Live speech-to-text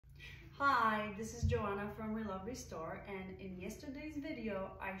Hi, this is Joanna from Restore, and in yesterday's video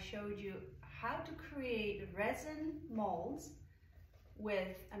I showed you how to create resin molds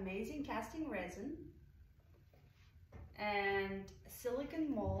with amazing casting resin and silicone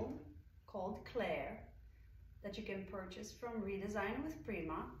mold called Claire that you can purchase from Redesign with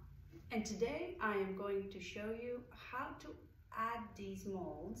Prima. And today I am going to show you how to add these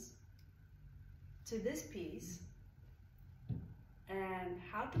molds to this piece and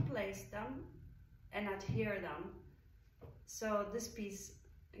how to place them and adhere them so this piece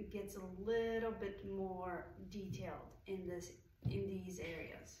gets a little bit more detailed in these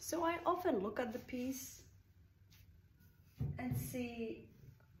areas. So I often look at the piece and see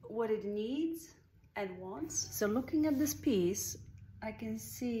what it needs and wants. So looking at this piece, I can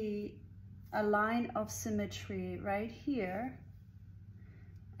see a line of symmetry right here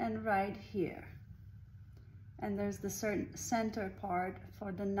and right here. And there's the certain center part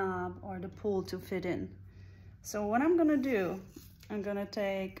for the knob or the pull to fit in. So what I'm gonna do, I'm gonna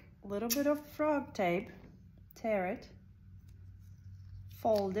take a little bit of frog tape, tear it,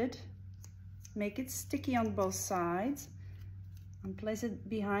 fold it, make it sticky on both sides, and place it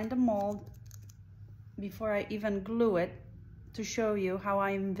behind the mold before I even glue it to show you how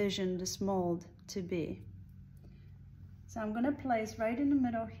I envision this mold to be. So I'm gonna place right in the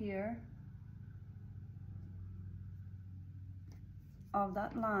middle here of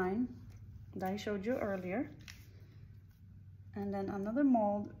that line that I showed you earlier, and then another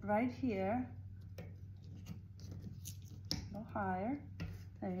mold right here, a little higher,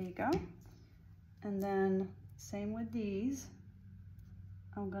 there you go. And then same with these,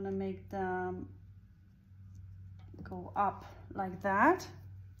 I'm gonna make them go up like that.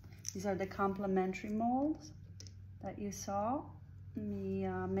 These are the complementary molds that you saw me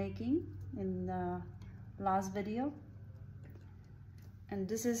making in the last video. And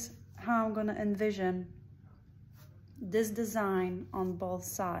this is how I'm gonna envision this design on both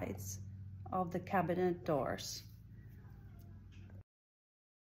sides of the cabinet doors.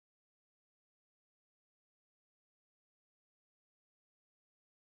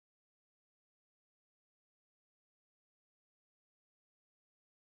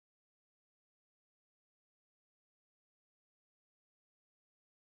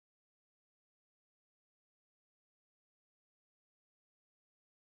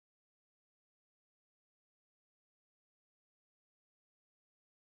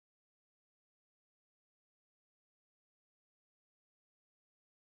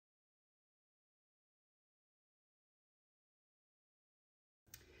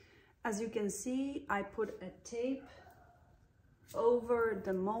 As you can see, I put a tape over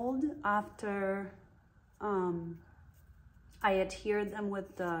the mold after I adhered them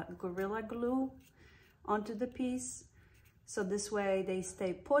with the Gorilla Glue onto the piece. So this way they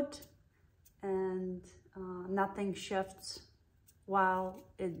stay put and nothing shifts while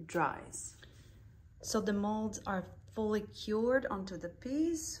it dries. So the molds are fully cured onto the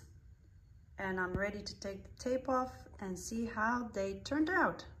piece, and I'm ready to take the tape off and see how they turned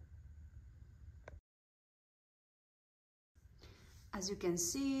out. As you can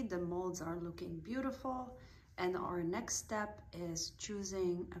see, the molds are looking beautiful, and our next step is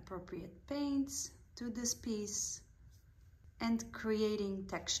choosing appropriate paints to this piece and creating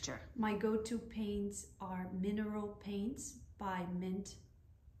texture. My go-to paints are mineral paints by Mint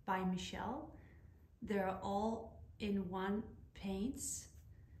by Michelle. They're all in one paints,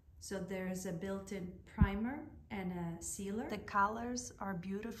 so there's a built-in primer and a sealer. The colors are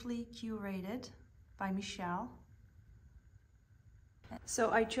beautifully curated by Michelle.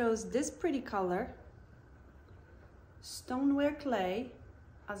 So I chose this pretty color, Stoneware Clay,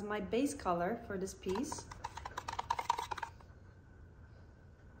 as my base color for this piece.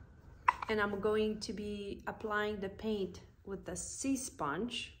 And I'm going to be applying the paint with the sea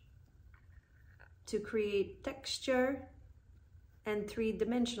sponge to create texture and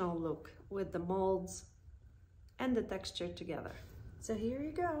three-dimensional look with the molds and the texture together. So here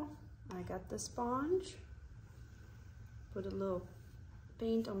you go. I got the sponge, put a little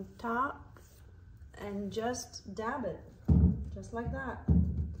paint on top and just dab it, just like that,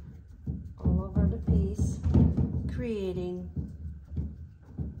 all over the piece, creating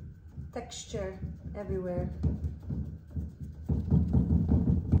texture everywhere.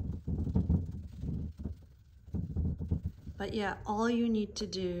 But yeah, all you need to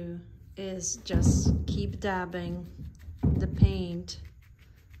do is just keep dabbing the paint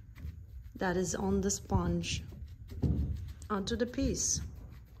that is on the sponge onto the piece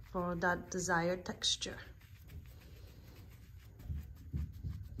for that desired texture.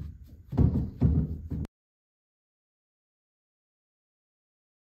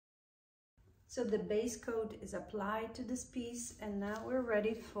 So the base coat is applied to this piece, and now we're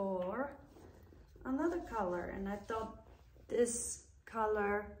ready for another color. And I thought this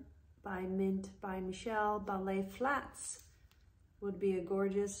color by Mint by Michelle Ballet Flats would be a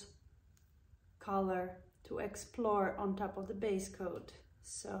gorgeous color to explore on top of the base coat.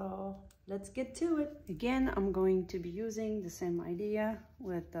 So let's get to it. Again, I'm going to be using the same idea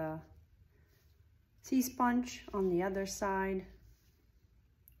with the sea sponge on the other side.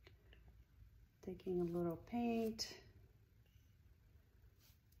 Taking a little paint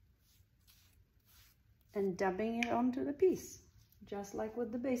and dabbing it onto the piece, just like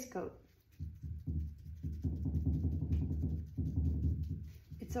with the base coat.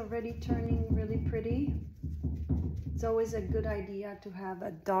 It's already turning really pretty. It's always a good idea to have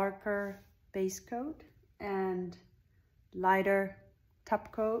a darker base coat and lighter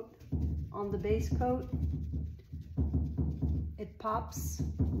top coat on the base coat. It pops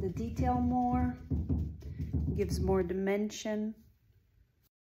the detail more, gives more dimension.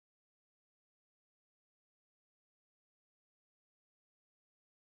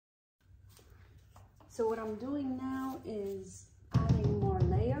 So what I'm doing now is adding more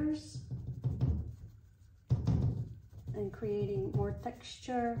layers and creating more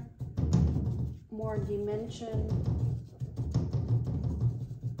texture, more dimension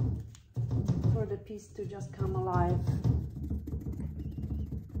for the piece to just come alive.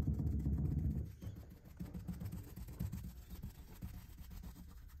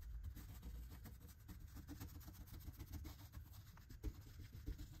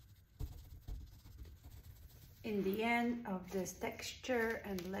 In the end of this texture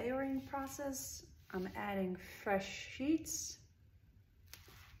and layering process, I'm adding fresh sheets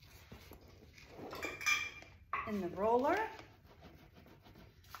in the roller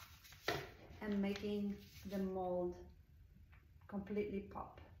and making the mold completely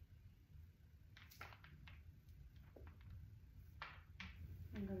pop.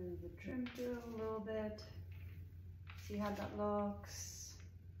 I'm going to do the trim tool a little bit, see how that looks.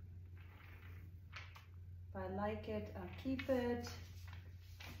 If I like it, I'll keep it.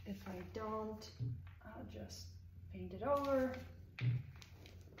 If I don't, I'll just paint it over.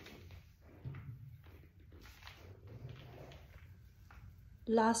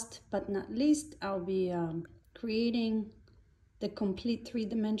 Last but not least, I'll be creating the complete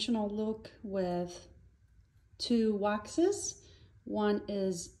three-dimensional look with two waxes. One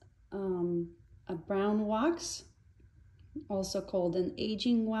is a brown wax, also called an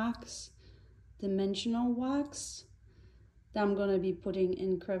aging wax, dimensional wax, that I'm going to be putting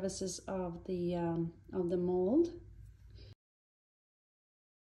in crevices of the mold.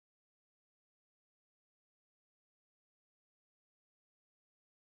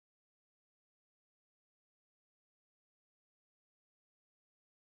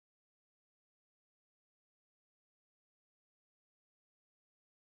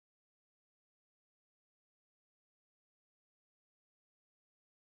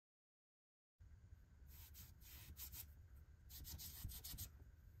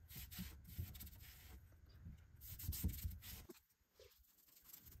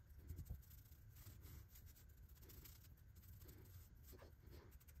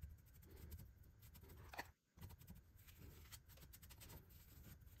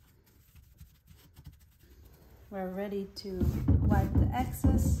 We're ready to wipe the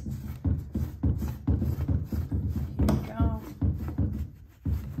excess. Here we go.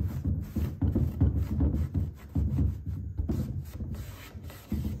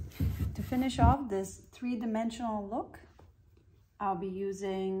 To finish off this three-dimensional look, I'll be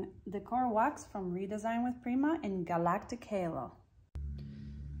using Decor wax from Redesign with Prima in Galactic Halo.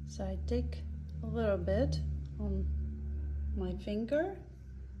 So I take a little bit on my finger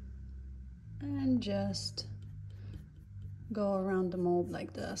and just go around the mold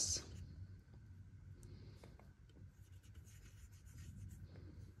like this.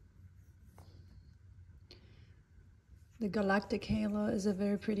 The Galactic Halo is a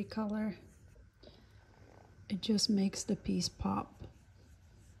very pretty color. It just makes the piece pop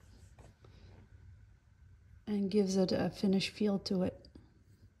and gives it a finished feel to it.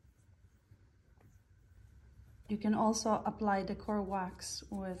 You can also apply Decor wax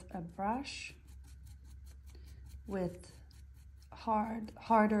with a brush with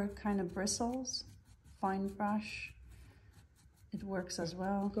harder kind of bristles, fine brush. It works as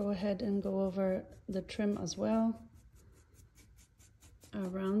well. Go ahead and go over the trim as well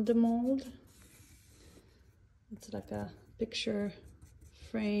around the mold. It's like a picture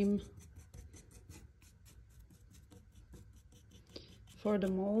frame for the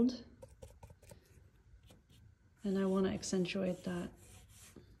mold, and I want to accentuate that.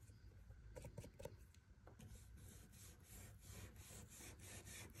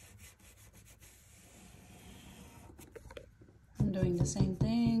 doing the same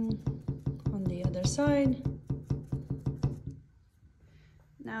thing on the other side.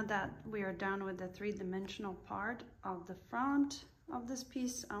 Now that we are done with the three-dimensional part of the front of this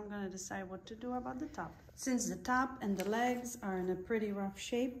piece, I'm gonna decide what to do about the top. Since the top and the legs are in a pretty rough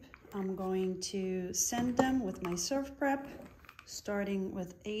shape, I'm going to sand them with my surf prep, starting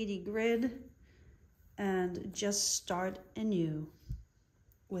with 80 grit, and just start anew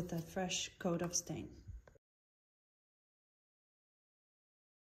with a fresh coat of stain.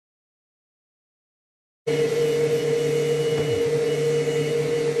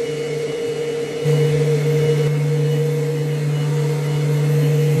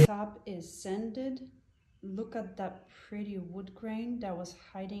 Top is sanded. Look at that pretty wood grain that was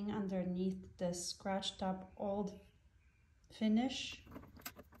hiding underneath the scratched up old finish.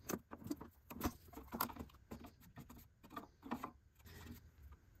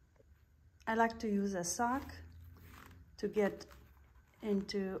 I like to use a sock to get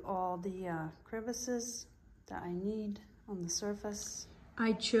into all the crevices that I need on the surface.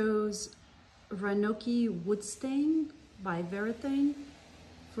 I chose Ranoki Wood Stain by Verithane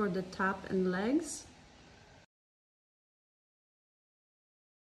for the top and legs.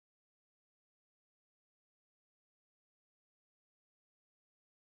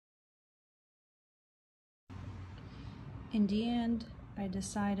 In the end, I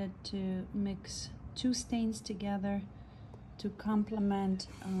decided to mix two stains together to complement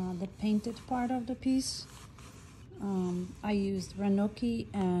the painted part of the piece. I used Ranoki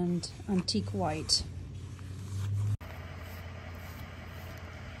and Antique White.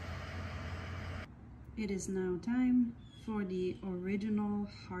 It is now time for the original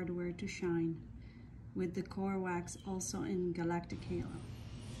hardware to shine, with the core wax also in Galactic Halo.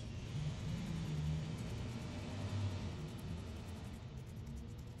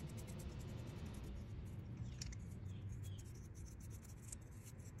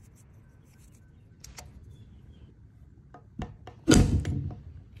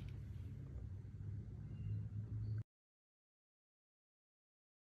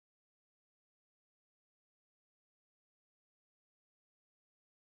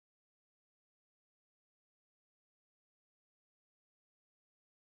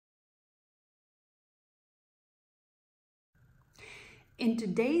 In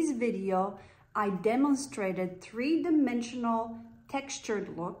today's video, I demonstrated three-dimensional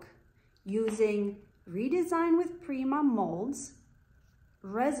textured look using Redesign with Prima molds,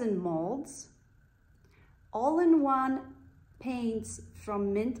 resin molds, all-in-one paints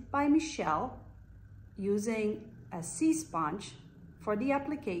from Mint by Michelle using a sea sponge for the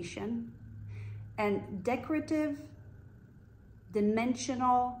application, and decorative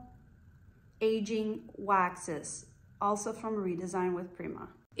dimensional aging waxes, also from Redesign with Prima.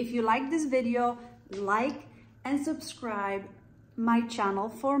 If you like this video, like and subscribe my channel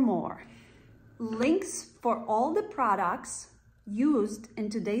for more. Links for all the products used in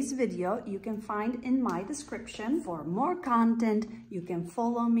today's video you can find in my description. For more content, you can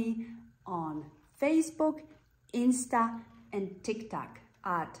follow me on Facebook, Insta, and TikTok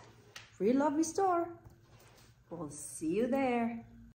at Real Lovely Store. We'll see you there.